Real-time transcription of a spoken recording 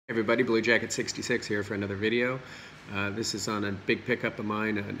Everybody, Blue Jacket 66 here for another video. This is on a big pickup of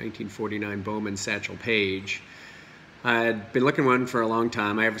mine, a 1949 Bowman Satchell Paige. I had been looking one for a long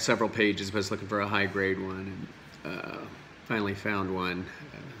time. I have several pages, but I was looking for a high grade one, and finally found one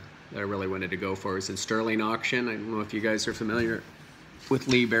that I really wanted to go for. It's in Sterling Auction. I don't know if you guys are familiar with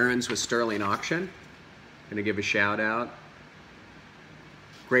Lee Barron's with Sterling Auction. I'm gonna give a shout out.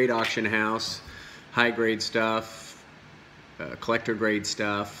 Great auction house, high grade stuff. Collector grade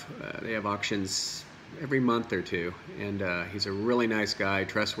stuff. They have auctions every month or two, and he's a really nice guy,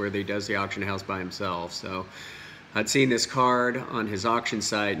 trustworthy, does the auction house by himself. So I'd seen this card on his auction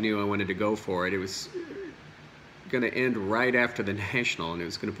site, knew I wanted to go for it. It was going to end right after the National, and it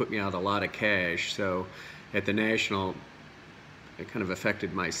was going to put me out a lot of cash. So at the National, it kind of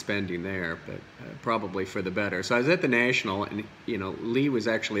affected my spending there, but probably for the better. So I was at the National, and Lee was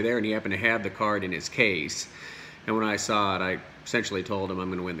actually there, and he happened to have the card in his case. And when I saw it, I essentially told him I'm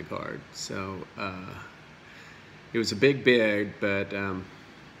going to win the card. So it was a big bid, but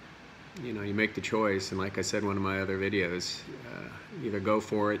you make the choice. And like I said in one of my other videos, either go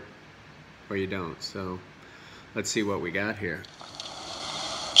for it or you don't. So let's see what we got here.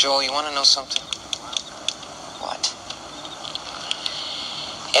 Joel, you want to know something? What?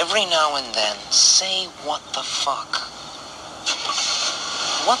 Every now and then, say what the fuck.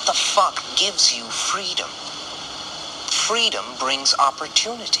 What the fuck gives you freedom? Freedom brings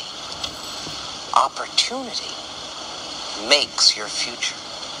opportunity. Opportunity makes your future.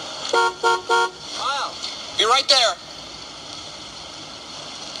 Wow. Be right there.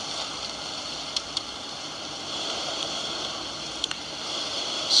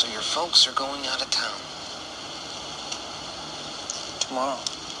 So your folks are going out of town tomorrow.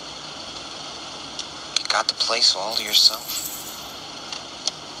 You got the place all to yourself?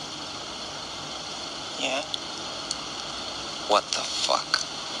 Yeah. What the fuck?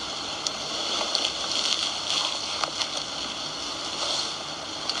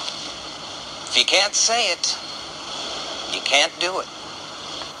 If you can't say it, you can't do it.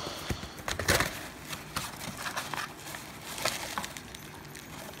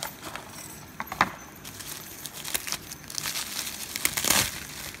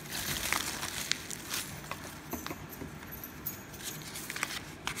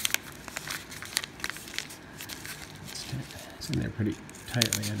 It's in there pretty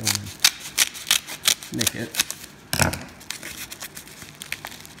tightly. I don't want to nick it.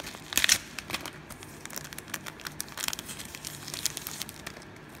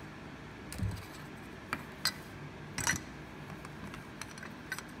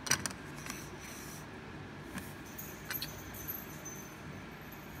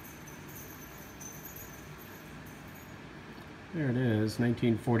 There it is,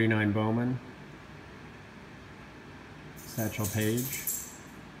 1949 Bowman. Satchell Paige,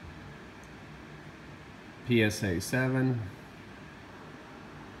 PSA 7,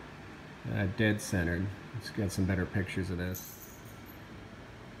 dead centered. Let's get some better pictures of this.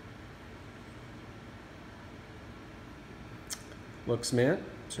 Looks mint,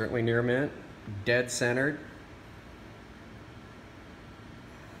 certainly near mint, dead centered.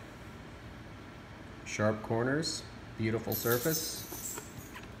 Sharp corners, beautiful surface.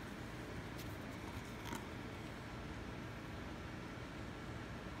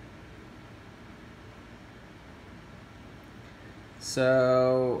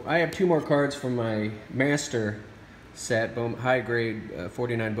 So I have two more cards from my master set, high grade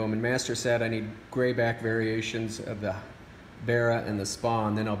 49 Bowman master set. I need grayback variations of the Barra and the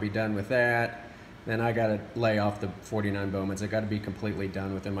Spawn, then I'll be done with that. Then I gotta lay off the 49 Bowmans. I gotta be completely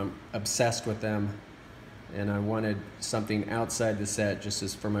done with them. I'm obsessed with them, and I wanted something outside the set just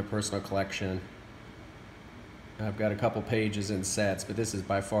as for my personal collection. I've got a couple pages in sets, but this is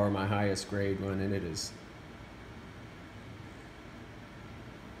by far my highest grade one, and it is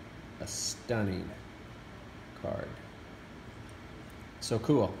a stunning card. So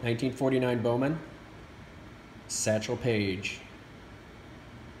cool. 1949 Bowman, Satchell Paige,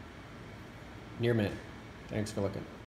 near mint. Thanks for looking.